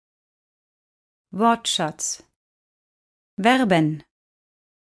Wortschatz. Verben.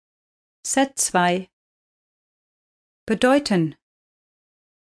 Set 2. Bedeuten.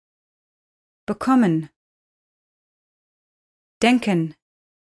 Bekommen. Denken.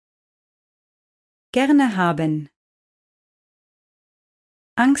 Gerne haben.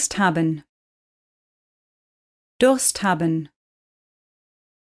 Angst haben. Durst haben.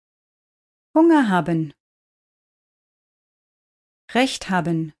 Hunger haben. Recht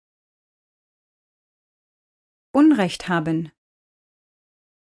haben. Unrecht haben.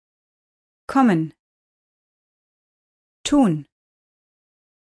 Kommen. Tun.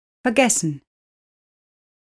 Vergessen.